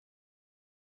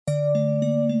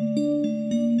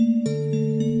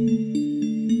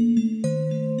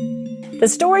The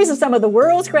stories of some of the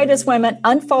world's greatest women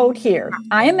unfold here.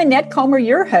 I am Annette Comer,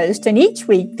 your host, and each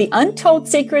week the untold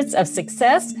secrets of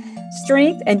success,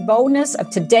 strength, and boldness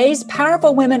of today's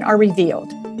powerful women are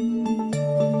revealed.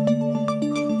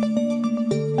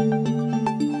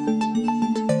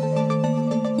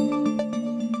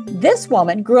 This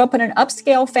woman grew up in an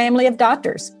upscale family of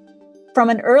doctors. From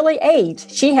an early age,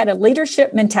 she had a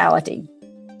leadership mentality.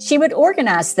 She would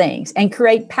organize things and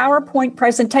create PowerPoint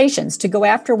presentations to go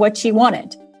after what she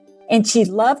wanted. And she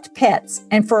loved pets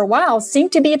and for a while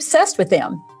seemed to be obsessed with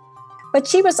them. But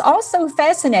she was also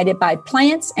fascinated by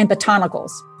plants and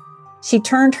botanicals. She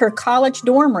turned her college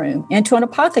dorm room into an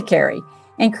apothecary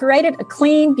and created a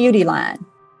clean beauty line.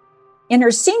 In her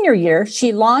senior year,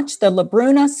 she launched the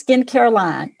Labruna skincare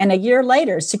line and a year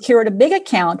later secured a big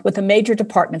account with a major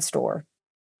department store.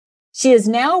 She is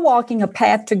now walking a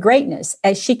path to greatness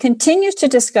as she continues to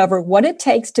discover what it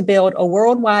takes to build a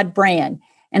worldwide brand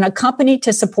and a company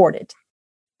to support it.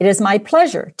 It is my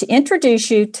pleasure to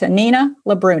introduce you to Nina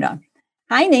Labruna.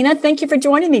 Hi, Nina. Thank you for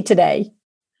joining me today.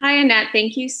 Hi, Annette.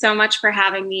 Thank you so much for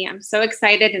having me. I'm so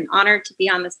excited and honored to be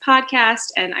on this podcast,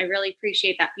 and I really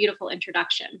appreciate that beautiful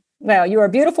introduction. Well, you're a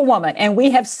beautiful woman, and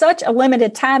we have such a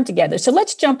limited time together, so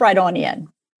let's jump right on in.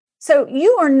 So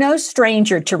you are no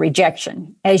stranger to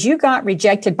rejection, as you got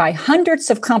rejected by hundreds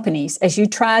of companies as you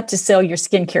tried to sell your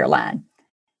skincare line.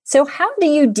 So how do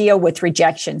you deal with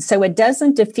rejection so it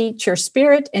doesn't defeat your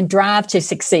spirit and drive to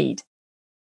succeed?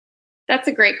 That's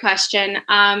a great question.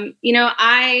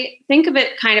 I think of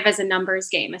it kind of as a numbers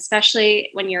game, especially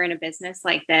when you're in a business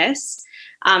like this.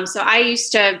 So I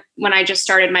used to, when I just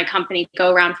started my company,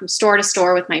 go around from store to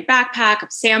store with my backpack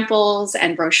of samples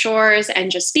and brochures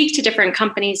and just speak to different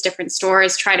companies, different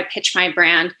stores, try to pitch my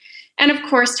brand. And of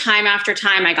course, time after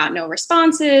time, I got no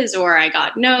responses or I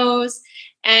got no's.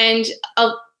 And,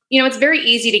 it's very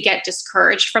easy to get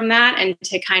discouraged from that and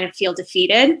to kind of feel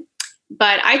defeated.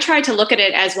 But I tried to look at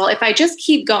it as, well, if I just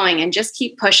keep going and just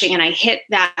keep pushing and I hit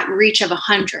that reach of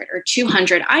 100 or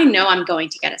 200, I know I'm going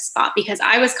to get a spot because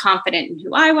I was confident in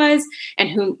who I was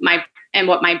and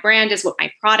what my brand is, what my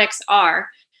products are.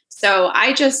 So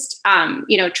I just,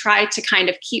 tried to kind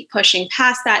of keep pushing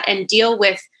past that and deal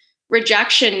with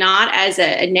rejection, not as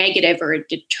a negative or a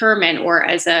deterrent or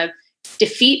as a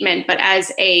defeatment, but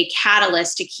as a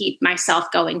catalyst to keep myself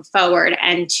going forward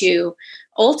and to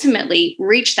ultimately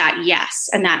reach that yes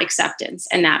and that acceptance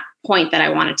and that point that I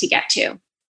wanted to get to.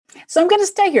 So I'm going to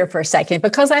stay here for a second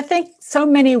because I think so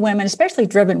many women, especially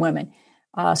driven women,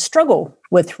 struggle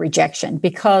with rejection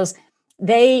because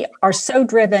they are so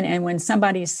driven. And when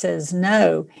somebody says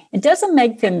no, it doesn't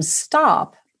make them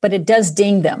stop, but it does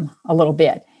ding them a little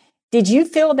bit. Did you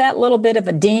feel that little bit of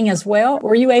a ding as well? Or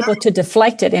were you able to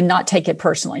deflect it and not take it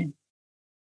personally?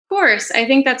 Of course, I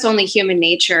think that's only human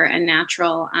nature and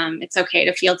natural. It's okay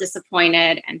to feel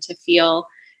disappointed and to feel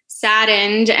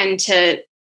saddened and to,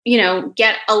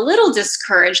 get a little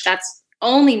discouraged. That's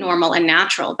only normal and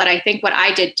natural. But I think what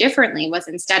I did differently was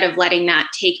instead of letting that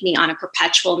take me on a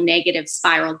perpetual negative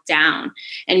spiral down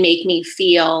and make me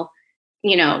feel,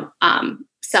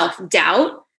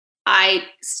 self-doubt, I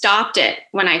stopped it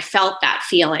when I felt that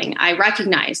feeling. I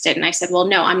recognized it and I said, well,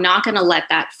 no, I'm not going to let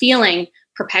that feeling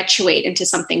perpetuate into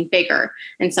something bigger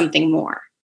and something more.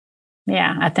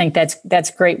 Yeah, I think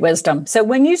that's great wisdom. So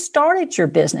when you started your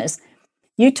business,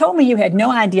 you told me you had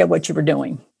no idea what you were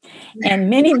doing.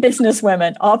 And many business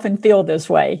women often feel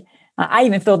this way. I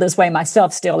even feel this way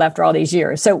myself still after all these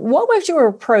years. So what was your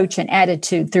approach and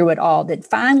attitude through it all that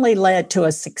finally led to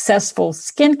a successful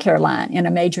skincare line in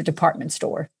a major department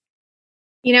store?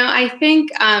 I think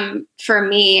for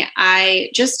me, I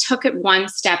just took it one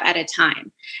step at a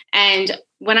time. And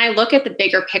when I look at the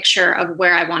bigger picture of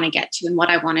where I want to get to and what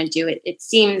I want to do, it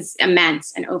seems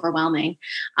immense and overwhelming.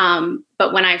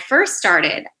 But when I first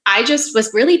started, I just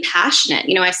was really passionate.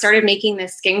 I started making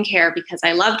this skincare because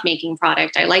I loved making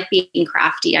product. I like being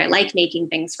crafty. I like making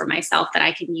things for myself that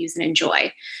I can use and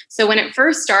enjoy. So when it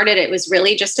first started, it was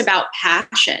really just about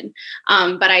passion.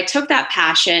 But I took that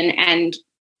passion and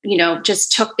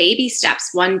just took baby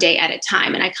steps one day at a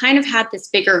time. And I kind of had this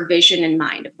bigger vision in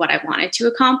mind of what I wanted to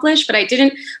accomplish, but I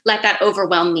didn't let that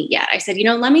overwhelm me yet. I said,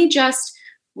 let me just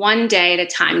one day at a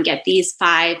time get these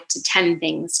 5 to 10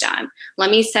 things done. Let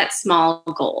me set small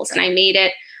goals. And I made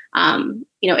it,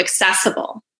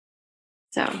 accessible.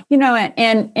 So,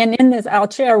 and in this, I'll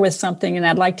share with something, and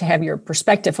I'd like to have your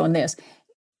perspective on this.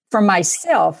 For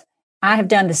myself, I have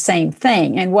done the same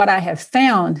thing. And what I have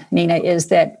found, Nina, is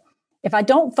that if I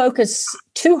don't focus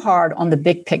too hard on the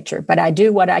big picture, but I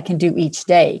do what I can do each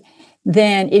day,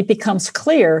 then it becomes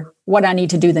clear what I need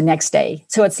to do the next day.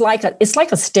 So it's like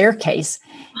a staircase.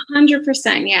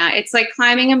 100%. Yeah. It's like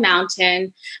climbing a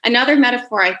mountain. Another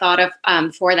metaphor I thought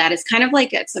of for that is kind of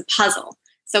like it's a puzzle.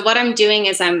 So what I'm doing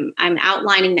is I'm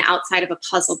outlining the outside of a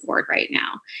puzzle board right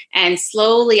now. And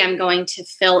slowly I'm going to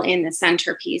fill in the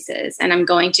centerpieces and I'm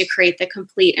going to create the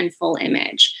complete and full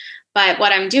image. But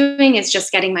what I'm doing is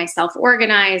just getting myself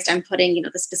organized. I'm putting,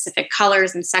 the specific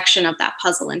colors and section of that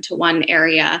puzzle into one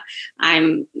area.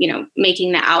 I'm,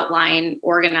 making the outline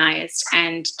organized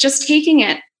and just taking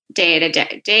it day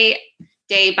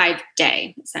by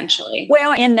day, essentially.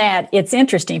 Well, in that, it's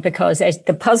interesting because as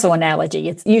the puzzle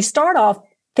analogy, you start off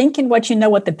thinking what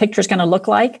the picture is going to look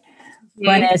like. Mm-hmm.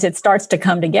 But as it starts to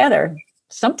come together,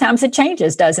 sometimes it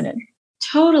changes, doesn't it?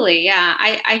 Totally. Yeah.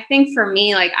 I think for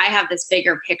me, like I have this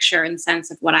bigger picture and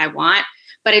sense of what I want,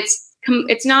 but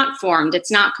it's not formed.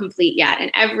 It's not complete yet.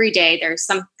 And every day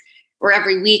or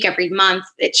every week, every month,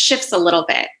 it shifts a little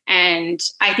bit. And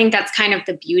I think that's kind of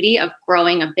the beauty of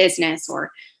growing a business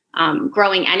or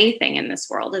growing anything in this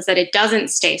world is that it doesn't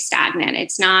stay stagnant.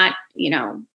 It's not,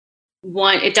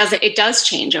 it does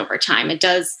change over time. It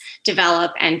does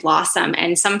develop and blossom.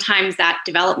 And sometimes that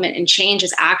development and change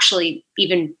is actually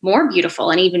even more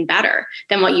beautiful and even better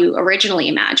than what you originally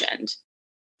imagined.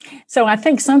 So I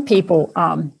think some people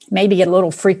maybe get a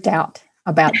little freaked out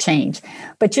about change.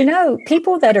 But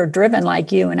people that are driven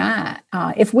like you and I,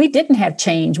 if we didn't have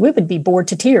change, we would be bored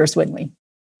to tears, wouldn't we?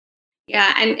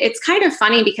 Yeah. And it's kind of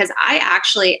funny because I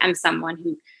actually am someone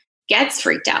who gets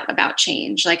freaked out about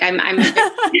change. Like I'm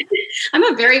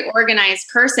a very organized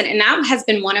person. And that has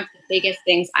been one of the biggest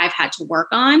things I've had to work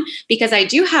on because I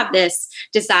do have this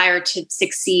desire to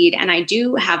succeed and I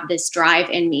do have this drive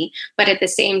in me. But at the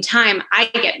same time, I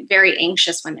get very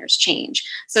anxious when there's change.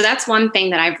 So that's one thing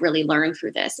that I've really learned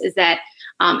through this is that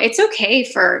it's okay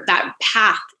for that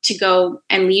path to go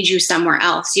and lead you somewhere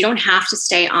else. You don't have to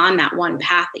stay on that one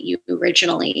path that you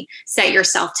originally set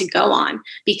yourself to go on,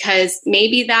 because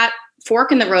maybe that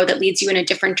fork in the road that leads you in a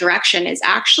different direction is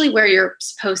actually where you're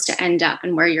supposed to end up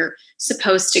and where you're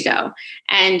supposed to go.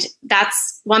 And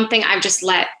that's one thing I've just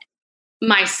let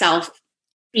myself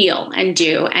feel and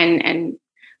do and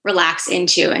relax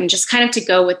into and just kind of to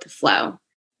go with the flow.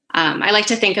 I like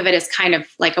to think of it as kind of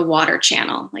like a water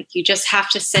channel. Like you just have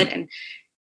to sit and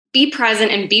be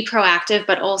present and be proactive,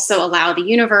 but also allow the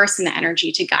universe and the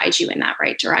energy to guide you in that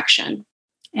right direction.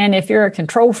 And if you're a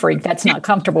control freak, that's not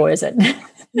comfortable, is it?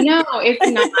 No, it's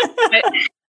not.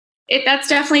 But that's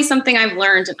definitely something I've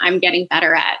learned and I'm getting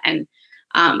better at. And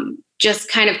just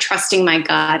kind of trusting my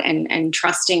gut and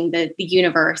trusting the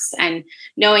universe and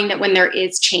knowing that when there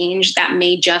is change, that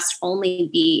may just only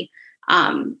be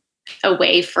a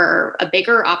way for a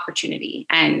bigger opportunity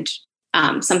and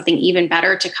something even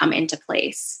better to come into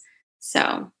place.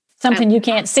 So something you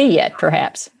can't see yet,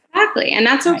 perhaps. Exactly. And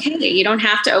that's okay. Right. You don't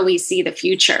have to always see the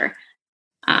future.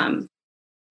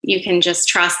 You can just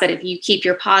trust that if you keep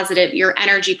your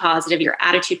energy positive, your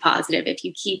attitude positive, if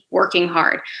you keep working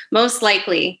hard, most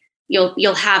likely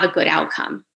you'll have a good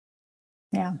outcome.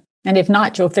 Yeah. And if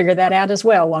not, you'll figure that out as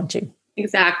well, won't you?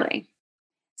 Exactly.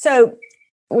 So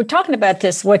we're talking about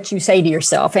this, what you say to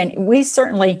yourself. And we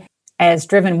certainly, as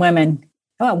driven women,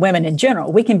 women in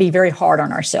general, we can be very hard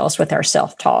on ourselves with our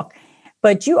self-talk.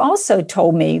 But you also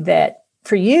told me that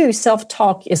for you,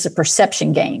 self-talk is a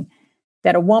perception game,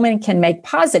 that a woman can make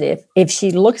positive if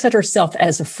she looks at herself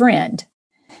as a friend.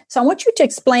 So I want you to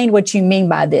explain what you mean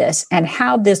by this and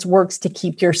how this works to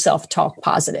keep your self-talk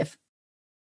positive.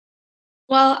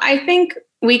 Well, I think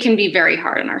we can be very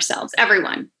hard on ourselves,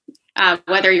 everyone,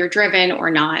 whether you're driven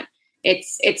or not.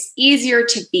 It's easier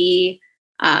to be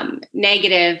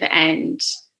negative and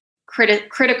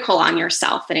critical on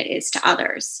yourself than it is to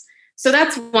others. So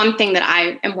that's one thing that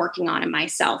I am working on in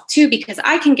myself too, because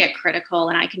I can get critical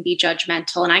and I can be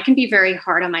judgmental and I can be very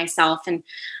hard on myself and,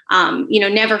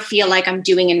 never feel like I'm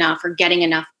doing enough or getting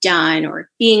enough done or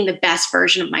being the best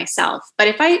version of myself. But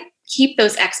if I keep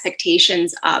those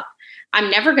expectations up,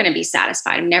 I'm never going to be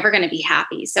satisfied. I'm never going to be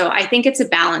happy. So I think it's a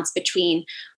balance between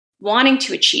wanting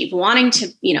to achieve, wanting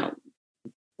to,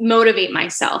 motivate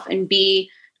myself and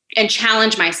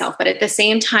challenge myself, but at the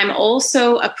same time,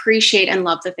 also appreciate and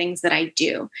love the things that I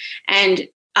do. And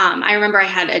I remember I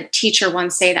had a teacher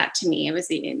once say that to me. It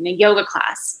was in a yoga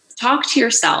class. Talk to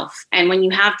yourself. And when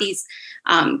you have these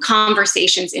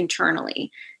conversations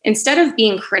internally, instead of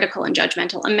being critical and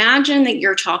judgmental, imagine that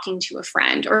you're talking to a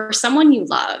friend or someone you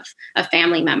love, a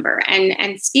family member,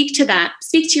 and speak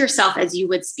to yourself as you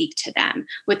would speak to them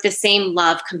with the same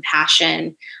love,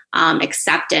 compassion,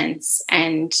 acceptance,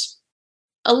 and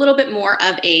a little bit more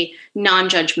of a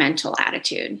non-judgmental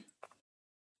attitude.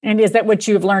 And is that what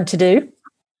you've learned to do?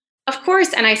 Of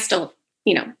course. And I still,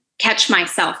 catch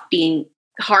myself being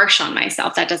harsh on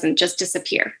myself. That doesn't just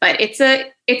disappear, but it's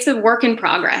a work in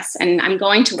progress, and I'm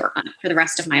going to work on it for the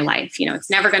rest of my life. It's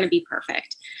never going to be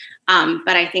perfect.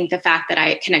 But I think the fact that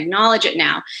I can acknowledge it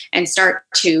now and start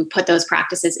to put those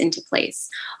practices into place,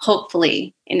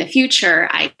 hopefully in the future,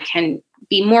 I can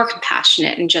be more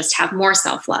compassionate and just have more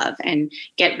self-love and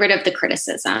get rid of the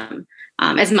criticism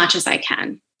as much as I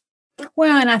can.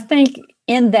 Well, and I think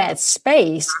in that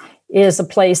space is a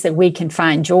place that we can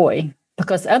find joy,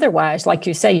 because otherwise, like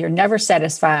you say, you're never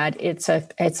satisfied. It's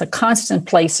a constant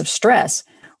place of stress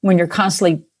when you're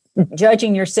constantly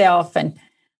judging yourself and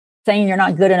saying you're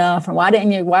not good enough, and why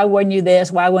wouldn't you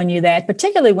this, why wouldn't you that?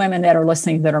 Particularly women that are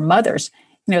listening that are mothers,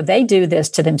 they do this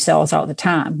to themselves all the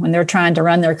time when they're trying to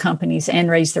run their companies and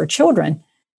raise their children.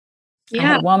 Yeah. I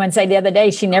had a woman say the other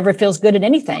day she never feels good at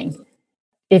anything.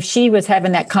 If she was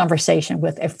having that conversation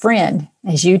with a friend,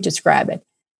 as you describe it,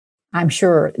 I'm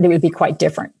sure it would be quite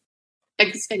different.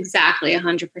 Exactly,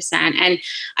 100%. And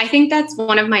I think that's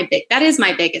that is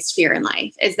my biggest fear in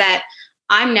life, is that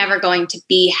I'm never going to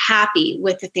be happy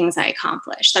with the things I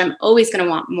accomplish, that I'm always going to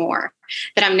want more,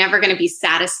 that I'm never going to be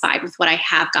satisfied with what I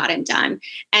have gotten done.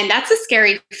 And that's a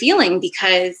scary feeling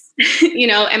because,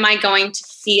 am I going to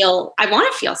feel, I want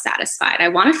to feel satisfied. I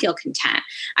want to feel content.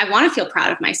 I want to feel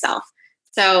proud of myself.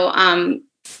 So,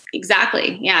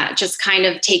 exactly. Yeah. Just kind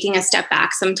of taking a step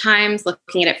back sometimes,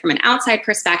 looking at it from an outside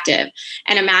perspective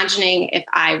and imagining if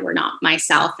I were not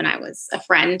myself and I was a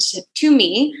friend to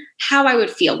me, how I would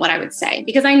feel, what I would say,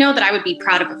 because I know that I would be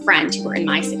proud of a friend who were in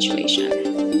my situation.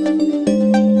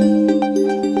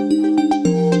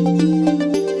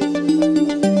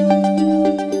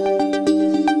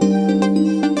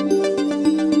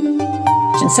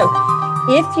 And so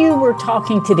if you were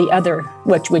talking to the other,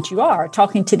 which you are,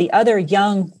 talking to the other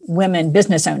young women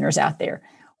business owners out there,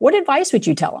 what advice would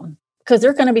you tell them? Because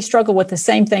they're going to be struggling with the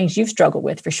same things you've struggled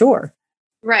with for sure.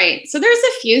 Right. So there's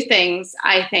a few things,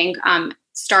 I think,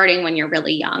 starting when you're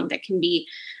really young that can be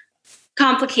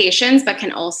complications, but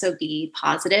can also be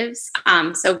positives.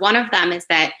 So one of them is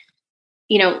that,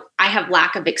 I have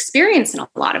lack of experience in a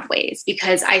lot of ways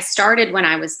because I started when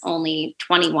I was only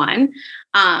 21.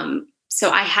 So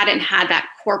I hadn't had that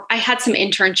I had some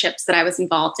internships that I was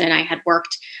involved in. I had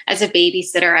worked as a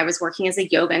babysitter. I was working as a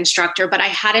yoga instructor, but I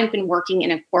hadn't been working in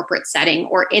a corporate setting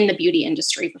or in the beauty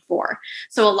industry before.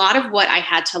 So a lot of what I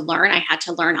had to learn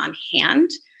on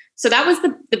hand. So that was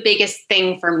the biggest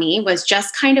thing for me, was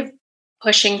just kind of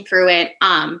pushing through it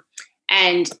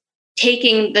and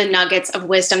taking the nuggets of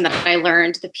wisdom that I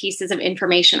learned, the pieces of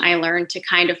information I learned to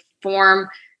kind of form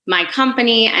my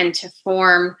company and to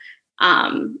form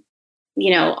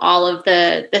all of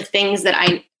the things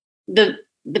that the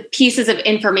pieces of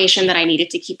information that I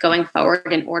needed to keep going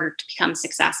forward in order to become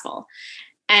successful.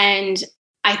 And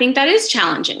I think that is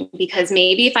challenging because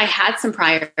maybe if I had some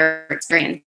prior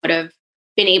experience, I would have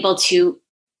been able to,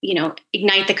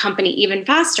 ignite the company even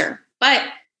faster. But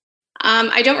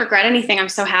I don't regret anything. I'm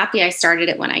so happy I started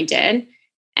it when I did.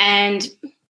 And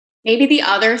maybe the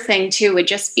other thing too would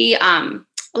just be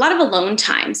a lot of alone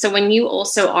time. So when you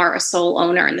also are a sole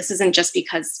owner, and this isn't just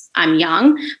because I'm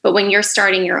young, but when you're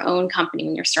starting your own company,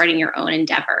 when you're starting your own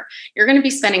endeavor, you're going to be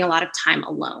spending a lot of time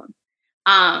alone.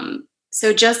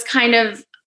 So just kind of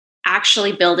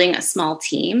actually building a small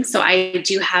team. So I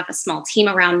do have a small team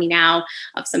around me now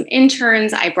of some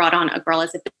interns. I brought on a girl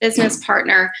as a business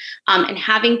partner, and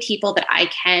having people that I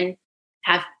can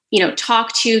have,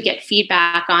 talk to, get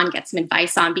feedback on, get some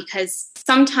advice on, because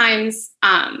sometimes,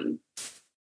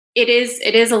 it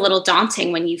is a little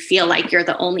daunting when you feel like you're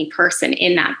the only person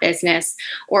in that business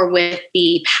or with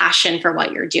the passion for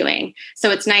what you're doing.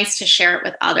 So it's nice to share it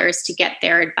with others, to get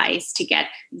their advice, to get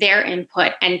their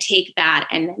input, and take that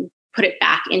and then put it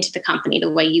back into the company the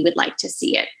way you would like to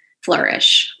see it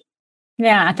flourish.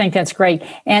 Yeah, I think that's great.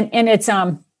 And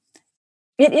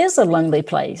it is a lonely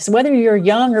place, whether you're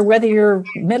young or whether you're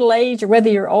middle-aged or whether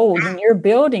you're old, when you're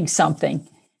building something.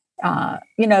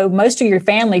 Most of your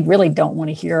family really don't want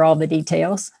to hear all the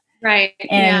details. Right.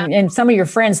 And some of your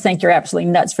friends think you're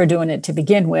absolutely nuts for doing it to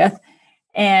begin with.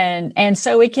 And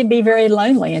so it can be very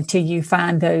lonely until you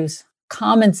find those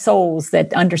common souls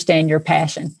that understand your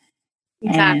passion.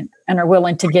 Exactly. and are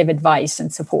willing to give advice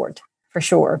and support, for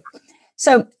sure.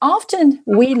 So often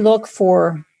we look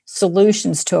for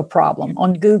solutions to a problem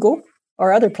on Google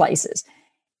or other places.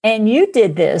 And you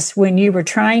did this when you were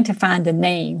trying to find a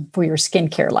name for your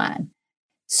skincare line.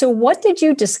 So what did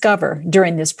you discover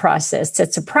during this process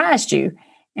that surprised you?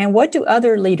 And what do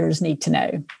other leaders need to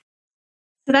know?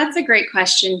 So that's a great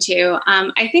question, too.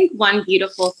 I think one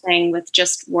beautiful thing with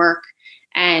just work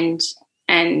and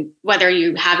whether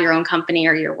you have your own company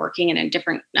or you're working in a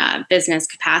different business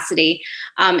capacity,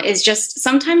 is just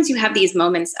sometimes you have these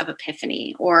moments of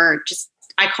epiphany, or just,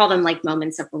 I call them like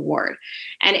moments of reward.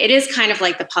 And it is kind of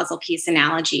like the puzzle piece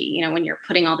analogy, you know, when you're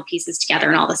putting all the pieces together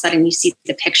and all of a sudden you see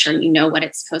the picture and you know what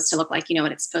it's supposed to look like, you know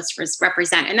what it's supposed to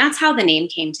represent. And that's how the name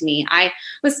came to me. I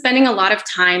was spending a lot of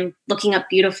time looking up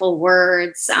beautiful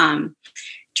words,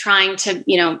 trying to,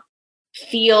 you know,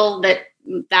 feel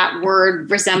that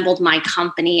word resembled my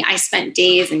company. I spent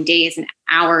days and days and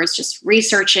hours just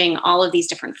researching all of these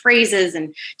different phrases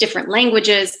and different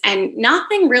languages, and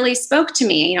nothing really spoke to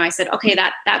me. You know, I said, okay,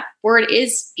 that word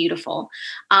is beautiful.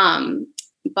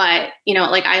 But, you know,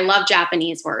 like, I love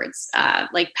Japanese words,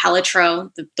 like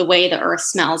Pelletro, the way the earth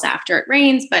smells after it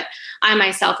rains. But I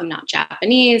myself am not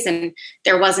Japanese, and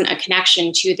there wasn't a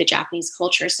connection to the Japanese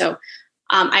culture. So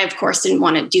I, of course, didn't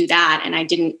want to do that. And I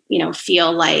didn't, you know,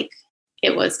 feel like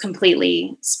it was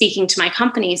completely speaking to my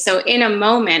company. So in a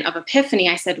moment of epiphany,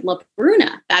 I said, look,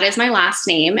 Bruna, that is my last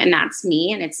name, and that's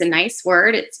me. And it's a nice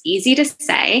word. It's easy to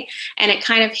say. And it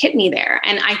kind of hit me there.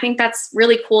 And I think that's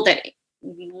really cool, that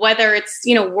whether it's,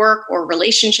 you know, work or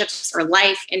relationships or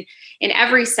life, in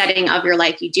every setting of your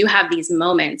life, you do have these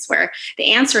moments where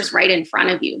the answer is right in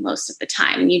front of you most of the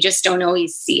time, and you just don't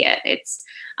always see it. It's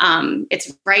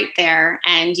right there,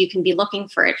 and you can be looking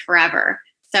for it forever.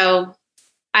 So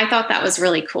I thought that was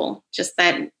really cool, just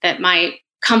that my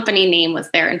company name was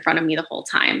there in front of me the whole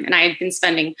time. And I had been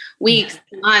spending weeks,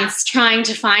 months trying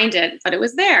to find it, but it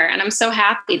was there. And I'm so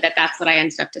happy that that's what I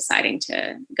ended up deciding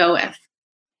to go with.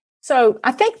 So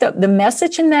I think the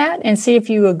message in that, and see if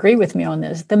you agree with me on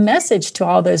this, the message to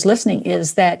all those listening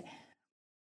is that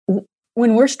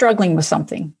when we're struggling with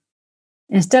something,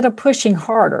 instead of pushing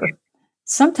harder,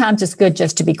 sometimes it's good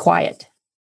just to be quiet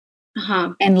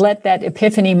and let that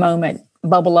epiphany moment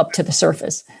bubble up to the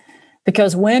surface.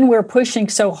 Because when we're pushing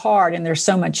so hard and there's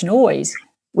so much noise,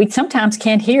 we sometimes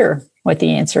can't hear what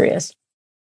the answer is.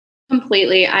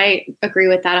 Completely. I agree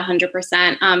with that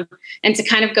 100%. And to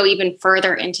kind of go even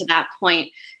further into that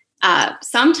point,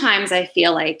 sometimes I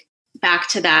feel like, back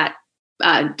to that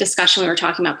discussion we were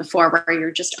talking about before, where you're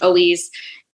just always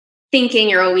thinking,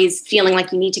 you're always feeling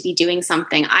like you need to be doing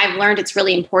something. I've learned it's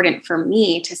really important for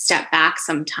me to step back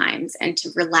sometimes and to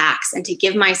relax and to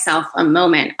give myself a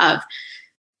moment of,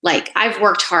 like, I've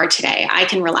worked hard today, I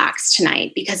can relax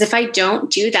tonight. Because if I don't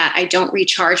do that, I don't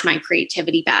recharge my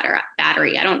creativity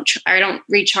battery. I don't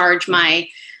recharge my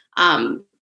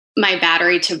my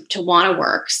battery to want to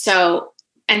work. So,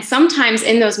 and sometimes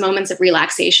in those moments of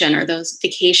relaxation or those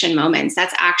vacation moments,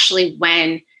 that's actually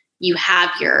when you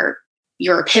have your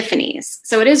epiphanies.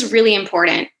 So it is really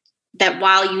important that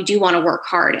while you do want to work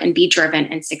hard and be driven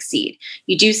and succeed,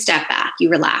 you do step back, you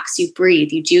relax, you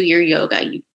breathe, you do your yoga,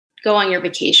 you go on your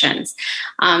vacations,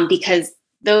 because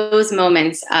those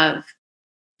moments of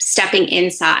stepping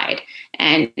inside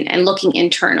and looking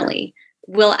internally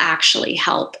will actually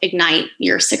help ignite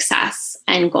your success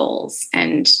and goals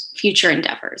and future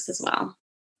endeavors as well.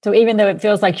 So even though it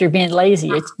feels like you're being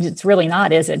lazy, it's really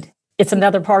not, is it? It's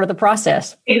another part of the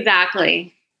process.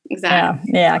 Exactly.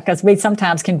 Yeah, because we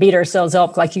sometimes can beat ourselves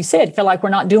up, like you said, feel like we're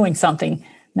not doing something.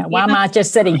 Now, why am I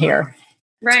just sitting here?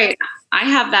 Right. I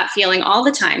have that feeling all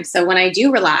the time. So when I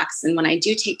do relax and when I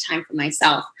do take time for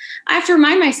myself, I have to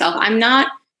remind myself I'm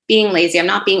not being lazy. I'm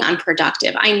not being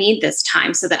unproductive. I need this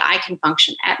time so that I can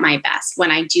function at my best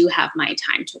when I do have my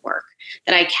time to work,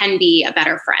 that I can be a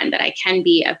better friend, that I can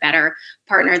be a better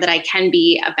partner, that I can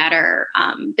be a better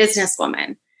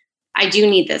businesswoman. I do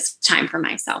need this time for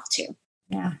myself too.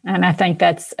 Yeah. And I think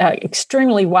that's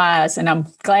extremely wise. And I'm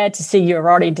glad to see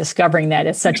you're already discovering that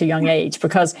at such a young age,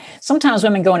 because sometimes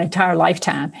women go an entire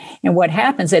lifetime, and what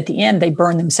happens at the end, they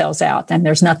burn themselves out and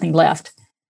there's nothing left.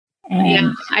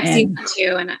 And, I've seen that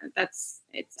too. And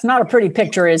it's not a pretty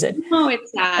picture, is it? No,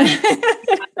 it's not.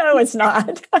 No, it's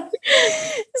not.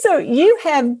 So you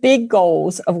have big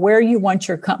goals of where you want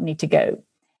your company to go.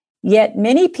 Yet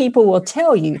many people will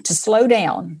tell you to slow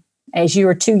down, as you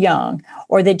are too young,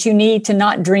 or that you need to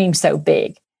not dream so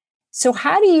big. So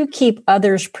how do you keep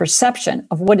others' perception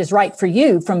of what is right for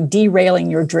you from derailing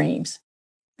your dreams?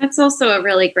 That's also a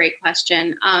really great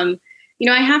question.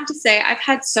 I have to say, I've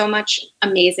had so much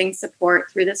amazing support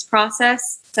through this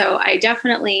process. So I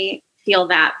definitely feel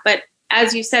that. But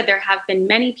as you said, there have been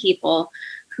many people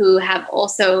who have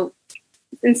also,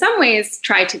 in some ways,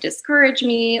 tried to discourage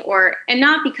me, and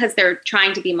not because they're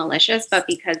trying to be malicious, but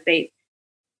because they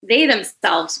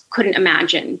themselves couldn't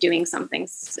imagine doing something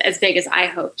as big as I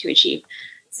hope to achieve.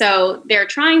 So they're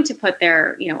trying to put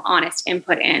their, honest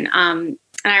input in.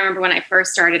 And I remember when I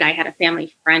first started, I had a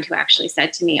family friend who actually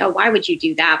said to me, "Oh, why would you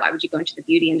do that? Why would you go into the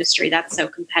beauty industry? That's so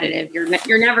competitive.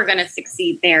 You're never going to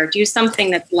succeed there. Do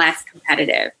something that's less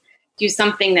competitive. Do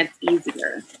something that's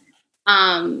easier."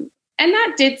 And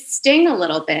that did sting a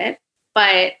little bit,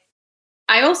 but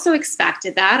I also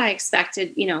expected that. I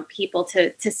expected, people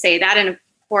to say that. And of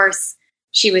course,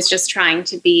 she was just trying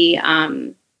to be,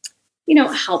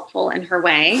 helpful in her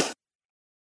way.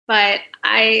 But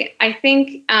I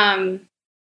think,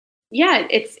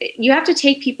 you have to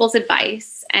take people's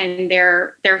advice and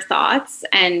their thoughts.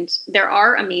 And there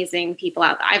are amazing people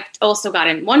out there. I've also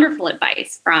gotten wonderful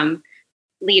advice from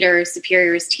leaders,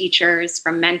 superiors, teachers,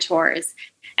 from mentors,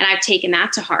 and I've taken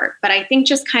that to heart. But I think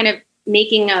just kind of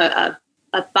making a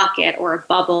bucket or a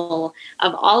bubble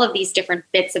of all of these different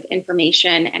bits of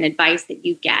information and advice that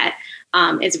you get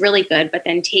is really good. But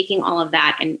then taking all of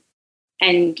that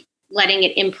and letting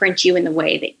it imprint you in the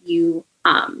way that you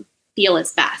feel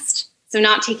is best. So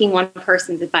not taking one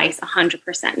person's advice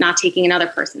 100%, not taking another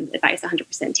person's advice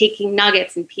 100%, taking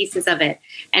nuggets and pieces of it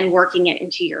and working it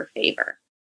into your favor.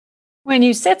 When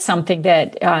you said something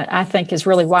that I think is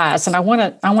really wise, and I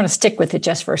want to stick with it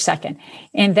just for a second,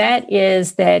 and that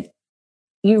is that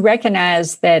you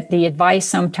recognize that the advice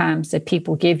sometimes that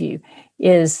people give you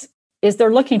is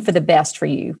they're looking for the best for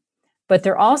you, but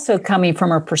they're also coming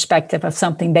from a perspective of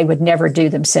something they would never do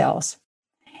themselves.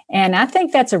 And I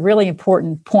think that's a really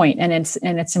important point, and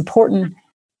it's important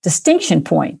distinction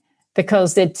point,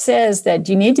 because it says that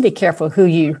you need to be careful who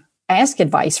you ask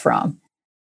advice from.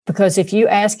 Because if you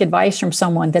ask advice from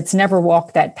someone that's never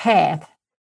walked that path,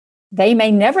 they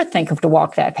may never think of to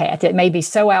walk that path. It may be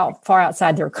so far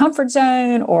outside their comfort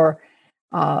zone, or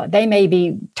they may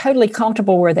be totally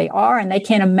comfortable where they are and they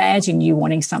can't imagine you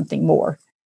wanting something more.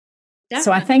 Definitely.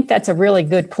 So I think that's a really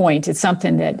good point. It's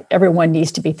something that everyone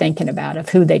needs to be thinking about, of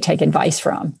who they take advice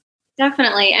from.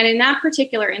 Definitely. And in that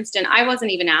particular instant, I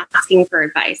wasn't even asking for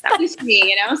advice. That was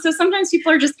me, So sometimes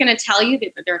people are just going to tell you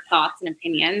their thoughts and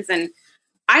opinions. And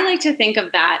I like to think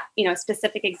of that,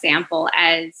 specific example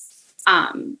as,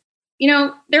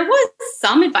 there was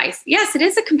some advice. Yes, it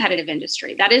is a competitive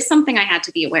industry. That is something I had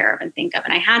to be aware of and think of.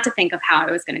 And I had to think of how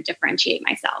I was going to differentiate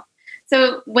myself.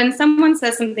 So when someone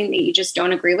says something that you just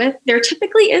don't agree with, there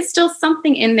typically is still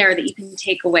something in there that you can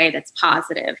take away that's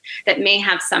positive, that may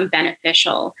have some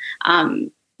beneficial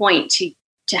point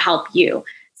to help you.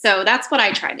 So that's what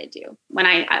I try to do when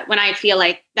I feel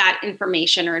like that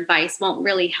information or advice won't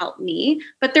really help me,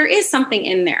 but there is something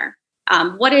in there.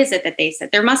 What is it that they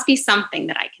said? There must be something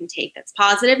that I can take that's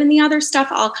positive, and the other stuff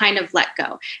I'll kind of let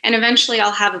go. And eventually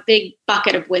I'll have a big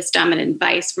bucket of wisdom and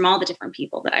advice from all the different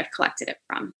people that I've collected it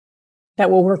from. That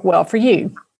will work well for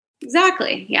you.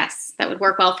 Exactly. Yes, that would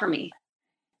work well for me.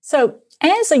 So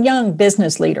as a young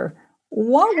business leader,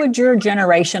 what would your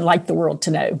generation like the world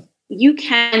to know? You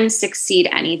can succeed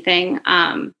anything.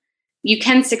 You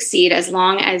can succeed as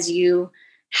long as you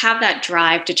have that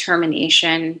drive,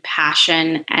 determination,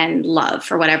 passion, and love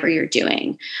for whatever you're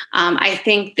doing. I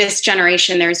think this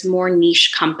generation, there's more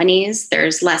niche companies.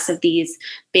 There's less of these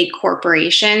big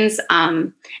corporations.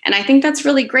 And I think that's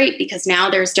really great, because now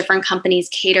there's different companies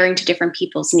catering to different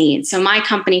people's needs. So my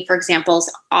company, for example,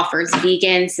 offers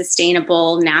vegan,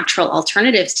 sustainable, natural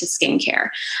alternatives to skincare.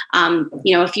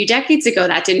 A few decades ago,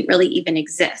 that didn't really even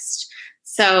exist.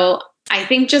 So I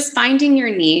think just finding your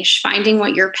niche, finding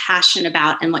what you're passionate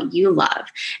about and what you love,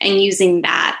 and using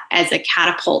that as a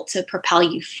catapult to propel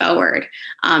you forward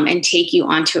and take you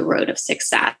onto a road of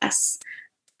success.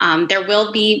 There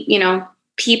will be,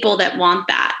 people that want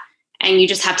that, and you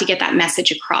just have to get that message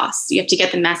across. You have to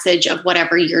get the message of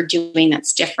whatever you're doing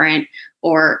that's different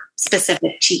or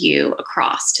specific to you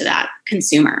across to that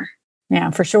consumer. Yeah,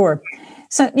 for sure.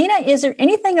 So, Nina, is there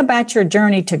anything about your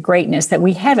journey to greatness that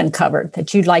we haven't covered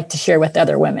that you'd like to share with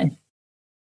other women?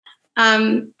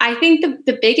 I think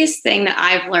the biggest thing that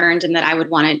I've learned and that I would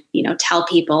want to, tell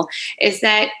people is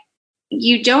that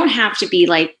you don't have to be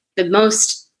like the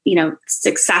most,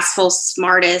 successful,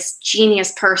 smartest,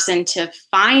 genius person to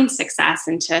find success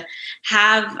and to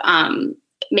have,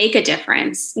 make a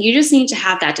difference. You just need to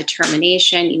have that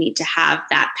determination. You need to have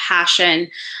that passion.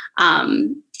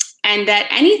 And that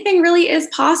anything really is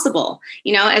possible,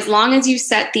 as long as you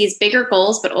set these bigger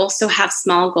goals, but also have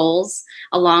small goals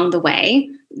along the way,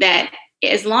 that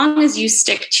as long as you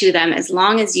stick to them, as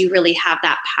long as you really have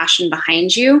that passion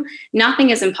behind you,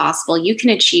 nothing is impossible. You can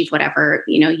achieve whatever,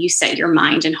 you set your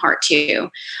mind and heart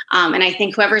to. And I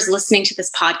think whoever's listening to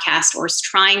this podcast or is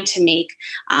trying to make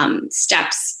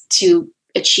steps to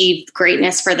achieve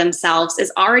greatness for themselves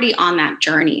is already on that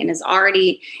journey and is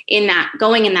already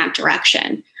going in that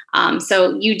direction.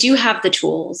 So you do have the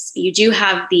tools, you do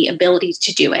have the ability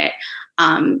to do it.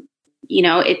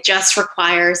 It just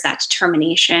requires that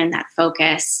determination, that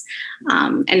focus,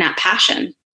 and that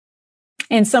passion.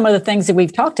 And some of the things that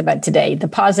we've talked about today, the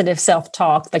positive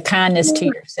self-talk, the kindness to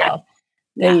yourself,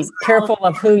 the careful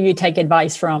of who you take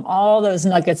advice from, all those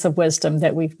nuggets of wisdom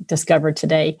that we've discovered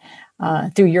today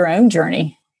through your own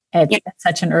journey at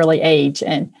such an early age.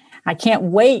 And I can't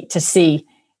wait to see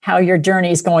how your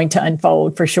journey is going to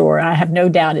unfold for sure. I have no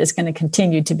doubt it's going to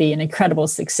continue to be an incredible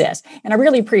success. And I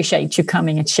really appreciate you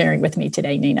coming and sharing with me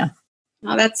today, Nina.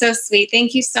 Oh, that's so sweet.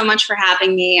 Thank you so much for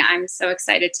having me. I'm so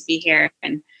excited to be here.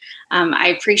 And I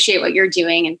appreciate what you're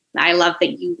doing. And I love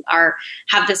that you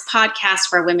have this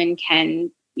podcast where women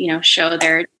can, show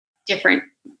their different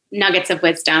nuggets of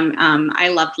wisdom. I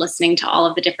loved listening to all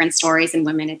of the different stories in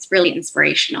women. It's really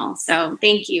inspirational. So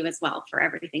thank you as well for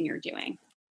everything you're doing.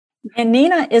 And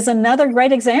Nina is another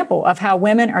great example of how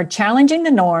women are challenging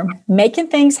the norm, making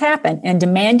things happen, and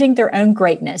demanding their own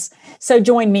greatness. So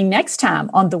join me next time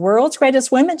on the World's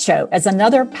Greatest Women Show as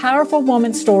another powerful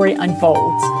woman story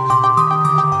unfolds.